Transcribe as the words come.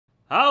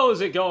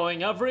How's it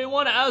going,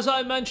 everyone? As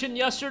I mentioned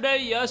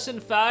yesterday, yes, in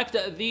fact,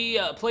 the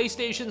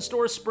PlayStation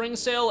Store Spring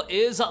Sale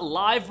is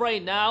live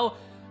right now.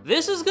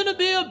 This is gonna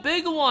be a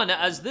big one,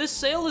 as this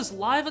sale is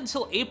live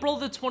until April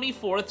the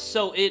 24th,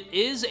 so it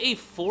is a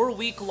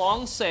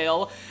 4-week-long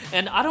sale,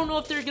 and I don't know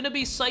if they're gonna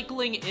be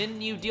cycling in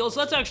new deals.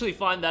 Let's actually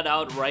find that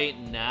out right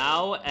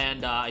now,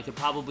 and I could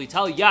probably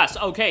tell. Yes,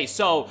 okay,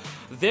 so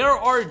there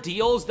are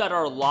deals that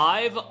are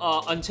live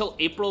until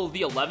April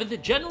the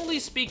 11th. Generally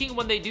speaking,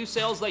 when they do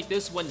sales like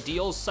this, when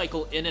deals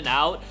cycle in and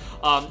out,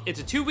 it's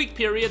a 2-week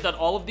period that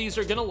all of these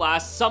are gonna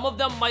last. Some of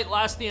them might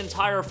last the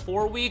entire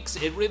 4 weeks.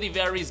 It really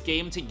varies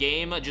game to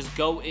game. Just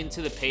go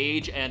into the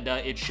page and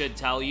it should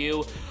tell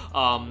you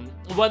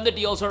when the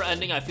deals are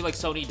ending. I feel like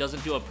Sony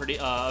doesn't do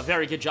a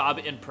very good job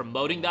in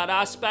promoting that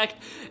aspect.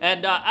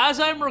 And as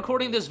I'm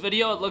recording this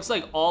video, it looks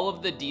like all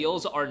of the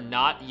deals are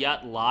not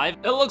yet live.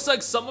 It looks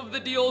like some of the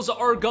deals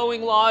are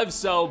going live,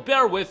 so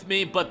bear with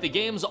me, but the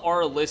games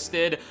are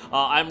listed.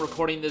 I'm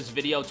recording this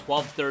video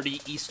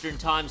 12:30 Eastern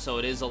time, so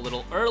it is a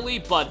little early,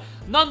 but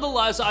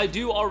nonetheless, I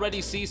do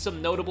already see some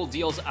notable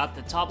deals at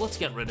the top. Let's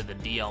get rid of the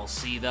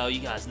DLC, though. You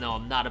guys know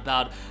I'm not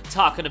about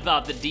talking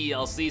about the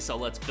DLC, so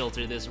let's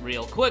filter this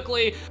real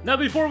quickly. Now,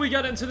 before we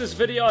get into this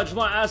video, I just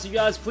want to ask you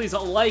guys, please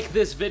like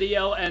this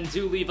video and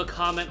do leave a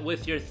comment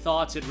with your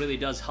thoughts. It really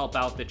does help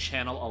out the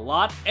channel a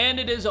lot, and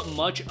it is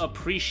much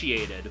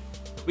appreciated.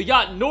 We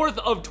got north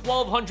of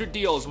 1,200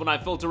 deals when I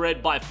filter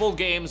it by full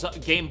games,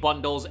 game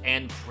bundles,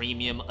 and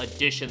premium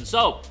edition.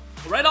 So,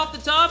 right off the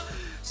top,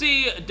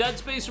 see Dead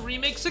Space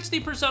Remake,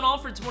 60%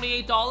 off for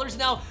 $28.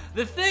 Now,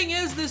 the thing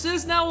is, this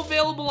is now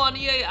available on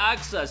EA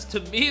Access. To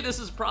me, this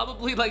is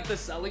probably like the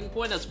selling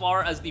point as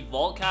far as the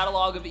vault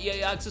catalog of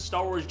EA Access.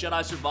 Star Wars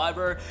Jedi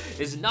Survivor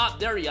is not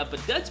there yet, but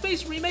Dead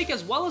Space Remake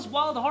as well as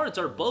Wild Hearts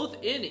are both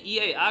in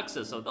EA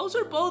Access. So those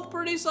are both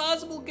pretty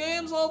sizable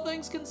games, all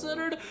things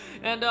considered.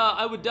 And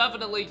I would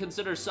definitely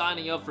consider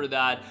signing up for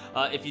that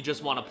if you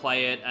just want to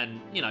play it and,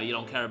 you know, you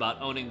don't care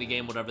about owning the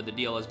game, whatever the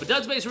deal is. But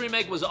Dead Space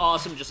Remake was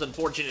awesome, just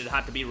unfortunate it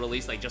had to be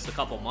released like just a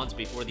couple months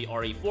before the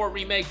RE4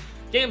 remake.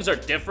 Games are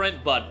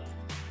different, but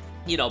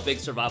you know, big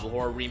survival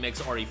horror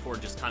remakes,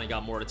 RE4 just kind of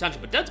got more attention.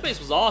 But Dead Space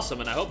was awesome,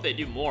 and I hope they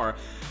do more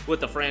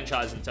with the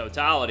franchise in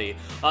totality.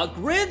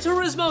 Gran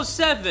Turismo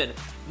 7.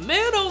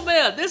 Man, oh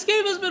man, this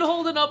game has been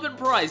holding up in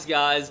price,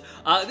 guys.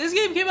 This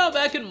game came out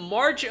back in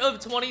March of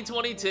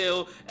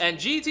 2022, and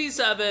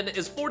GT7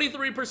 is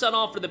 43%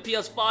 off for the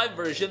PS5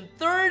 version,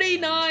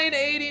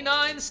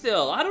 $39.89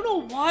 still. I don't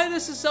know why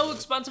this is so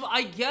expensive.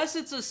 I guess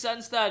it's a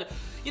sense that,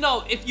 you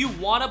know, if you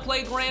want to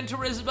play Gran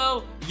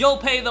Turismo, you'll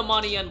pay the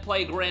money and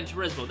play Gran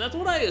Turismo. That's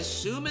what I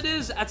assume it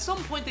is. At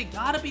some point, they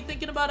gotta be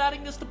thinking about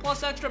adding this to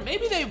Plus Extra.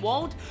 Maybe they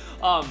won't.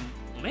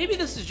 Maybe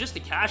this is just a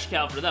cash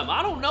cow for them.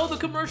 I don't know the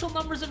commercial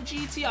numbers of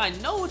GT. I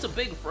know it's a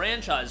big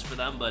franchise for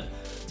them, but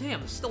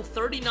damn, it's still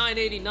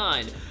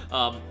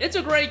 $39.89. It's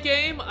a great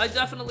game. I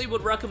definitely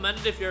would recommend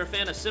it if you're a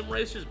fan of sim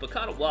racers, but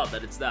kind of wild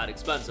that it's that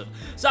expensive.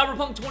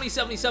 Cyberpunk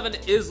 2077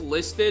 is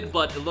listed,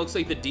 but it looks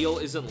like the deal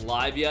isn't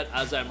live yet.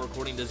 As I'm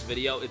recording this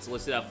video, it's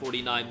listed at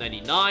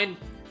 $49.99.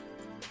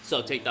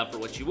 So take that for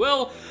what you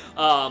will.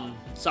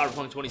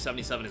 Cyberpunk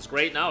 2077 is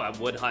great now. I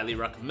would highly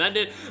recommend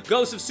it.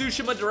 Ghost of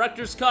Tsushima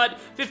Director's Cut,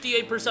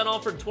 58%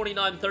 off for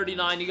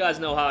 $29.39. You guys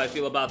know how I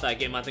feel about that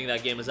game. I think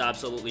that game is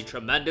absolutely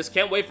tremendous.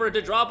 Can't wait for it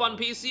to drop on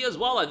PC as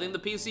well. I think the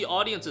PC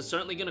audience is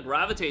certainly going to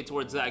gravitate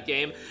towards that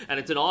game, and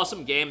it's an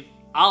awesome game.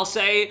 I'll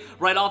say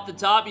right off the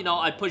top, you know,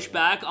 I push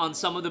back on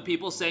some of the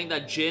people saying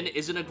that Jin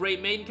isn't a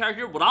great main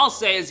character. What I'll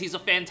say is he's a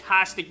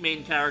fantastic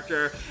main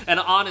character, and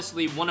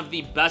honestly, one of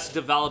the best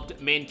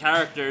developed main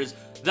characters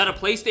that a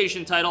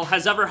PlayStation title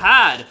has ever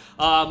had.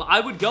 I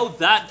would go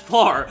that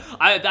far.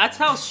 That's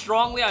how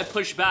strongly I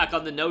push back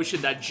on the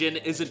notion that Jin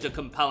isn't a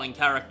compelling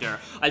character.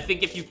 I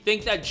think if you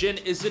think that Jin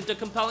isn't a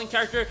compelling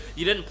character,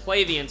 you didn't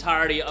play the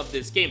entirety of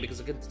this game, because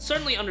I can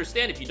certainly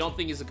understand if you don't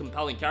think he's a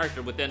compelling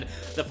character within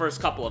the first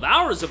couple of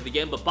hours of the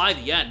game, but by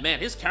the end, man,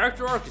 his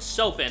character arc is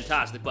so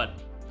fantastic. But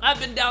I've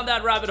been down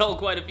that rabbit hole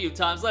quite a few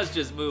times. Let's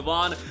just move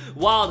on.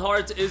 Wild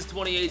Hearts is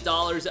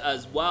 $28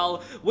 as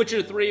well.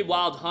 Witcher 3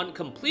 Wild Hunt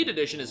Complete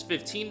Edition is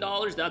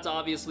 $15. That's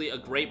obviously a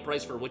great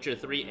price for Witcher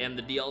 3 and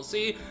the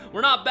DLC.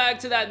 We're not back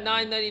to that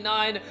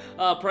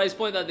 $9.99 price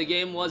point that the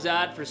game was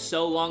at for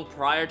so long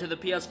prior to the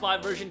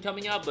PS5 version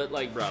coming out, but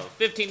like, bro,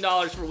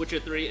 $15 for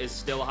Witcher 3 is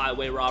still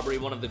Highway Robbery,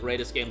 one of the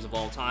greatest games of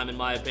all time in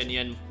my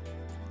opinion.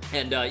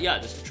 And yeah,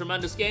 just a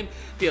tremendous game.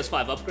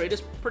 PS5 upgrade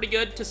is pretty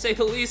good, to say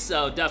the least,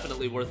 so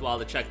definitely worthwhile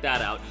to check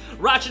that out.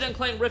 Ratchet &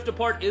 Clank Rift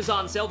Apart is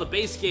on sale. The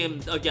base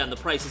game, again, the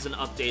price isn't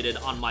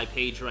updated on my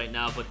page right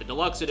now, but the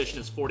deluxe edition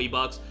is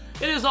 $40.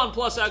 It is on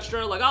Plus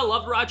Extra. Like, I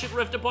loved Ratchet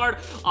Rift Apart.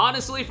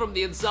 Honestly, from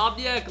the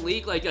Insomniac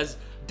leak, like, as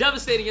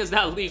devastating as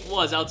that leak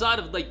was, outside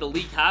of like the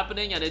leak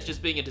happening and it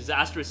just being a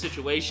disastrous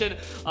situation,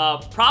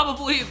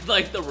 probably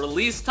like the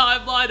release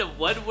timeline of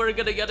when we're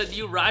gonna get a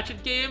new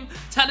Ratchet game,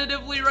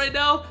 tentatively right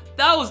now,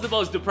 that was the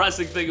most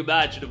depressing thing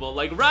imaginable.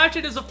 Like,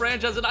 Ratchet is a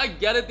franchise, and I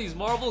get it, these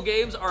Marvel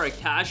games are a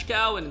cash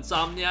cow, and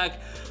Insomniac,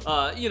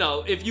 you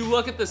know, if you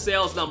look at the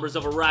sales numbers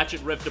of a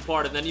Ratchet Rift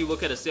Apart, and then you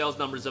look at the sales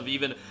numbers of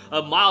even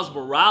Miles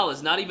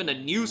Morales, not even a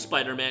new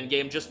Spider-Man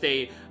game, just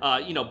a,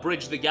 you know,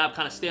 bridge the gap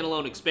kind of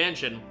standalone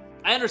expansion,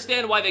 I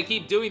understand why they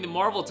keep doing the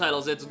Marvel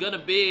titles. It's gonna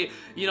be,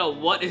 you know,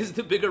 what is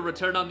the bigger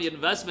return on the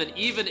investment,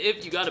 even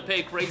if you gotta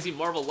pay crazy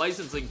Marvel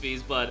licensing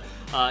fees, but,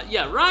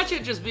 yeah,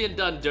 Ratchet just being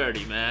done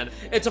dirty, man.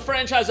 It's a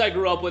franchise I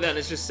grew up with, and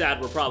it's just sad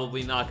we're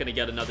probably not gonna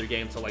get another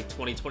game till, like,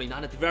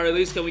 2029 at the very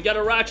least. Can we get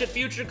a Ratchet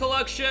Future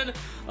Collection?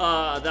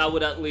 That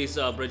would at least,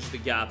 bridge the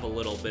gap a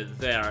little bit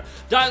there.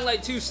 Dying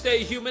Light 2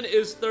 Stay Human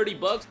is 30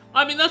 bucks.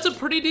 I mean, that's a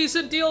pretty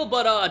decent deal,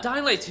 but,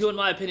 Dying Light 2, in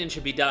my opinion,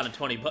 should be down to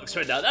 20 bucks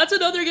right now. That's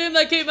another game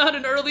that came out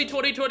in early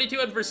 2022,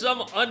 and for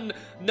some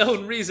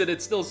unknown reason,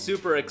 it's still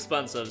super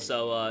expensive.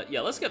 So,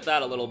 yeah, let's get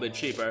that a little bit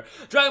cheaper.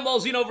 Dragon Ball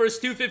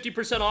Xenoverse 2,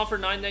 50% off for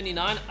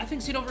 $9.99. I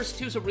think Xenoverse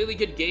 2 is a really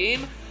good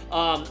game.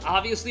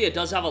 Obviously, it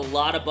does have a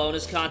lot of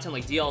bonus content,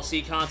 like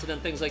DLC content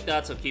and things like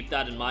that, so keep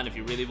that in mind. If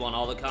you really want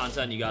all the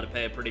content, you gotta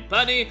pay a pretty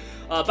penny.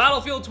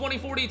 Battlefield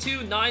 2042,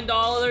 $9,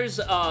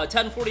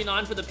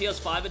 $10.49 for the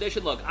PS5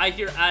 edition. Look, I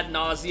hear ad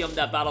nauseum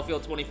that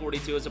Battlefield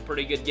 2042 is a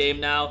pretty good game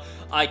now.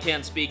 I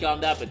can't speak on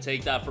that, but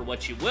take that for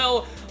what you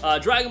will.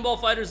 Dragon Ball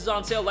FighterZ is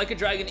on sale, Like a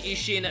Dragon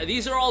Ishin.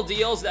 These are all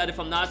deals that if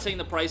I'm not saying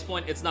the price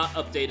point, it's not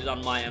updated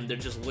on my end. They're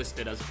just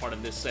listed as part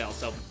of this sale,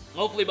 so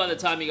hopefully by the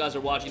time you guys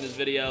are watching this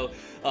video,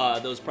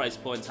 those price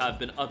points have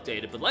been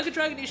updated. But Like a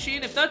Dragon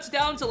Ishin, if that's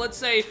down to, let's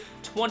say,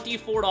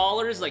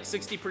 $24, like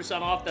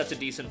 60% off, that's a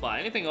decent buy.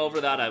 Anything over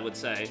that, I would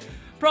say,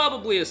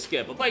 probably a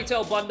skip. A Plague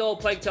Tale bundle,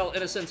 Plague Tale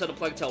Innocence, and a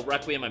Plague Tale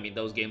Requiem. I mean,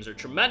 those games are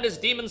tremendous.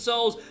 Demon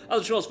Souls,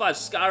 Elder Scrolls V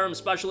Skyrim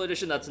Special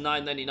Edition, that's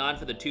 $9.99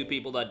 for the 2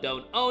 people that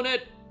don't own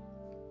it.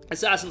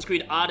 Assassin's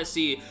Creed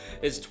Odyssey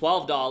is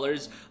 $12.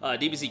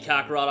 DBZ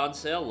Kakarot on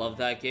sale. Love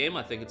that game.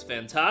 I think it's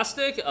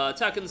fantastic.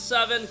 Tekken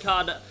 7,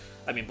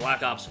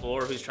 Black Ops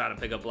 4. Who's trying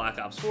to pick up Black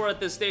Ops 4 at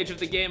this stage of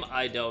the game?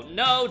 I don't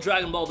know.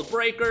 Dragon Ball The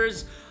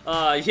Breakers.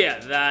 Yeah,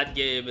 that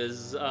game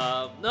is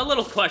a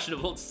little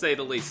questionable, to say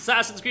the least.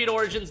 Assassin's Creed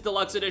Origins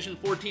Deluxe Edition,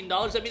 $14.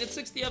 I mean, it's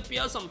 60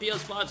 FPS on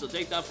PS5, so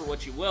take that for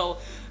what you will.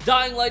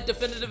 Dying Light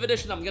Definitive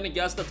Edition, I'm gonna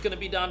guess that's gonna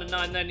be down to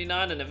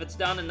 $9.99, and if it's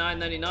down to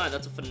 $9.99,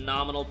 that's a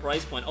phenomenal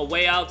price point. A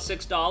Way Out,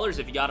 $6.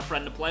 If you got a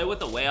friend to play with,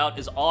 A Way Out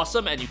is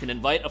awesome, and you can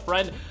invite a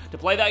friend to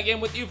play that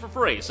game with you for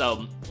free,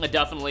 so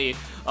definitely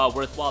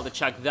worthwhile to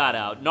check that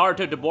out.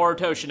 Naruto to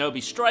Boruto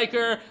Shinobi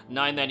Striker,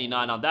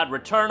 $9.99 on that.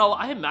 Returnal,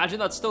 I imagine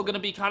that's still gonna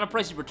be kind of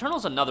pricey.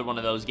 Returnal's another one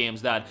of those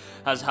games that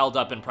has held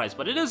up in price,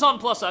 but it is on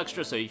Plus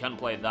Extra, so you can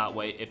play it that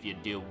way if you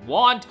do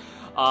want.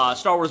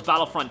 Star Wars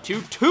Battlefront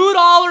 2,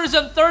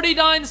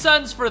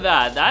 $2.39 for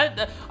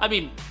that. I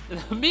mean,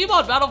 meme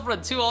on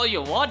Battlefront 2 all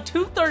you want,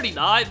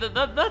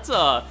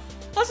 $2.39.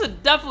 That's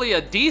definitely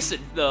a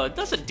decent,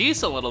 that's a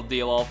decent little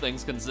deal, all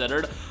things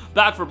considered.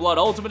 Back 4 Blood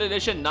Ultimate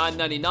Edition,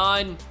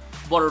 $9.99.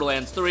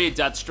 Borderlands 3,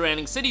 Death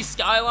Stranding, City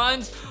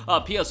Skylines,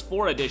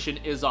 PS4 edition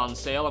is on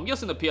sale. I'm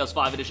guessing the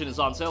PS5 edition is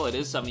on sale. It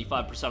is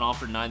 75% off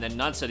for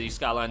 $9.99. City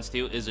Skylines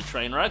 2 is a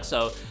train wreck,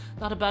 so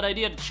not a bad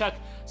idea to check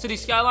City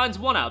Skylines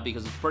 1 out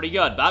because it's pretty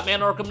good.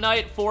 Batman Arkham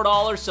Knight, $4.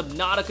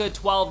 Subnautica,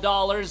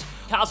 $12.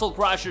 Castle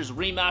Crashers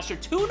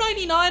Remastered,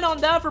 $2.99 on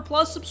that for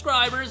Plus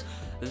subscribers.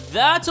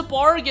 That's a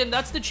bargain.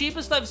 That's the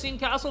cheapest I've seen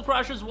Castle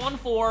Crashers 1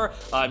 for.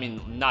 I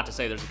mean, not to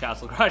say there's a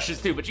Castle Crashers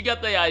 2, but you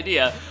get the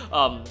idea.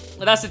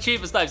 That's the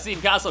cheapest I've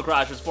seen Castle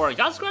Crashers for. And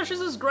Castle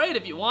Crashers is great.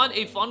 If you want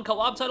a fun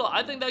co-op title,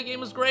 I think that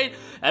game is great.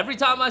 Every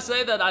time I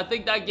say that I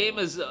think that game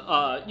is,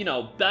 you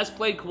know, best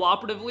played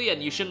cooperatively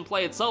and you shouldn't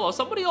play it solo,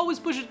 somebody always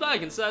pushes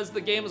back and says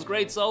the game is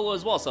great solo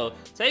as well. So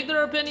take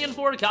their opinion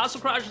for it. Castle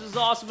Crashers is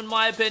awesome in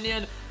my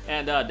opinion,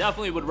 and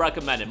definitely would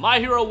recommend it. My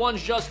Hero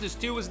 1's Justice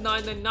 2 is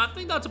 $9.99. I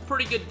think that's a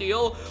pretty good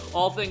deal,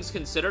 all things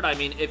considered. I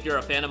mean, if you're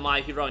a fan of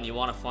My Hero and you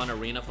want a fun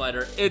arena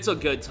fighter, it's a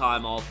good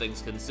time, all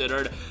things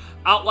considered.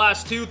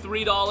 Outlast 2,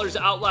 $3.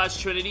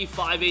 Outlast Trinity,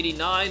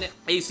 $5.89.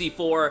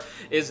 AC4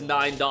 is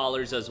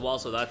 $9 as well,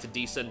 so that's a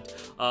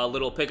decent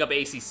little pickup.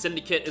 AC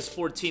Syndicate is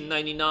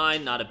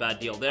 $14.99. Not a bad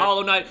deal there.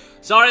 Hollow Knight,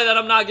 sorry that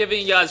I'm not giving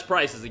you guys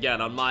prices.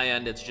 Again, on my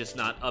end, it's just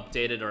not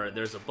updated or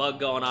there's a bug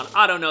going on.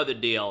 I don't know the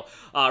deal.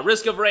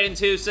 Risk of Rain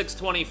 2,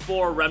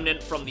 $6.24.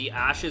 Remnant from the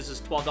Ashes is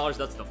 $12.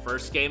 That's the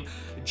first game.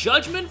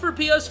 Judgment for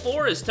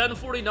PS4 is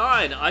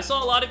 $10.49. I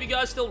saw a lot of you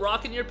guys still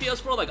rocking your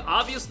PS4. Like,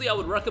 obviously, I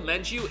would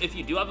recommend you, if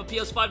you do have a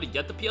PS5, to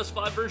get the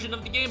PS5 version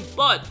of the game,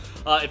 but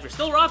if you're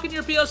still rocking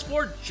your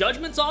PS4,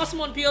 Judgment's awesome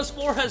on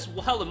PS4 as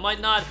well. It might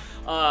not,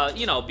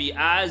 you know, be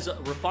as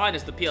refined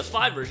as the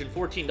PS5 version,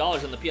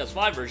 $14 on the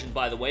PS5 version,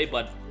 by the way,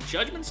 but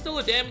Judgment's still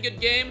a damn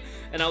good game,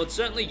 and I would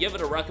certainly give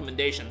it a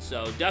recommendation,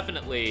 so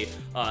definitely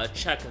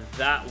check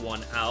that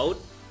one out.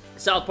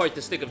 South Park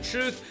The Stick of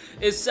Truth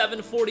is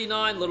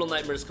 $7.49. Little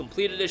Nightmares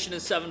Complete Edition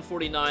is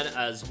 $7.49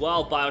 as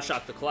well.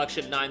 BioShock The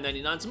Collection,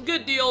 $9.99. Some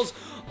good deals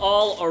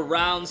all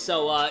around.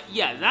 So,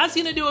 yeah, that's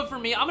gonna do it for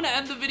me. I'm gonna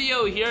end the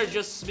video here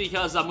just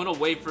because I'm gonna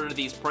wait for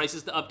these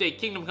prices to update.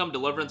 Kingdom Come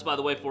Deliverance, by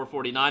the way,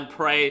 $4.49.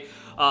 Prey,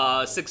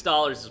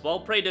 $6 as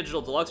well. Prey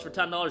Digital Deluxe for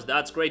 $10.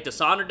 That's great.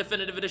 Dishonored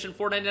Definitive Edition,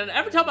 $4.99.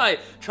 Every time I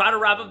try to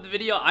wrap up the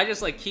video, I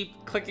just, like,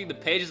 keep clicking the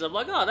pages. I'm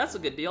like, oh, that's a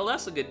good deal.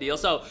 That's a good deal.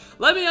 So,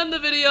 let me end the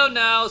video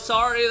now.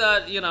 Sorry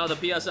that, you know, the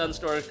PSN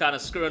store is kind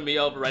of screwing me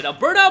over right now.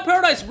 Burnout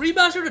Paradise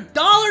Remastered,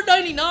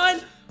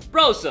 $1.99?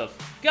 Broseph,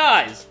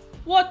 guys,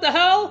 what the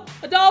hell?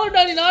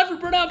 $1.99 for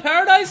Burnout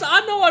Paradise?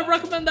 I know I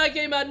recommend that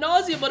game ad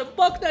nauseum, but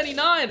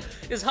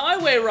 $1.99 is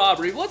highway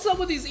robbery. What's up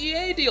with these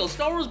EA deals?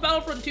 Star Wars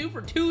Battlefront 2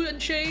 for $2 and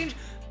change?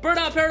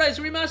 Burnout Paradise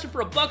Remastered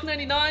for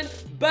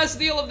 $1.99? Best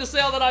deal of the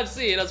sale that I've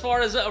seen. As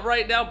far as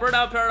right now,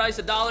 Burnout Paradise,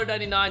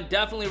 $1.99.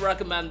 Definitely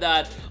recommend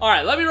that.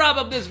 Alright, let me wrap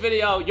up this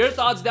video. Your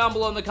thoughts down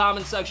below in the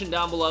comments section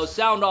down below.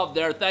 Sound off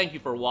there. Thank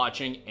you for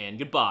watching, and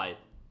goodbye.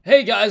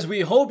 Hey guys,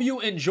 we hope you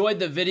enjoyed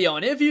the video,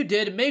 and if you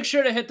did, make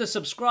sure to hit the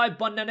subscribe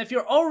button, and if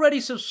you're already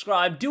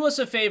subscribed, do us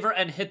a favor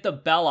and hit the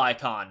bell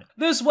icon.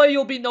 This way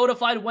you'll be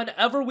notified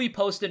whenever we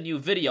post a new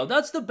video.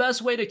 That's the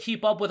best way to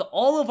keep up with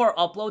all of our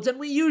uploads, and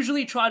we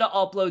usually try to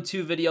upload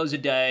 2 videos a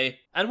day.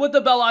 And with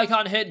the bell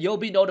icon hit, you'll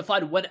be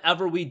notified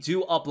whenever we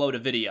do upload a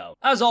video.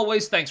 As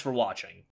always, thanks for watching.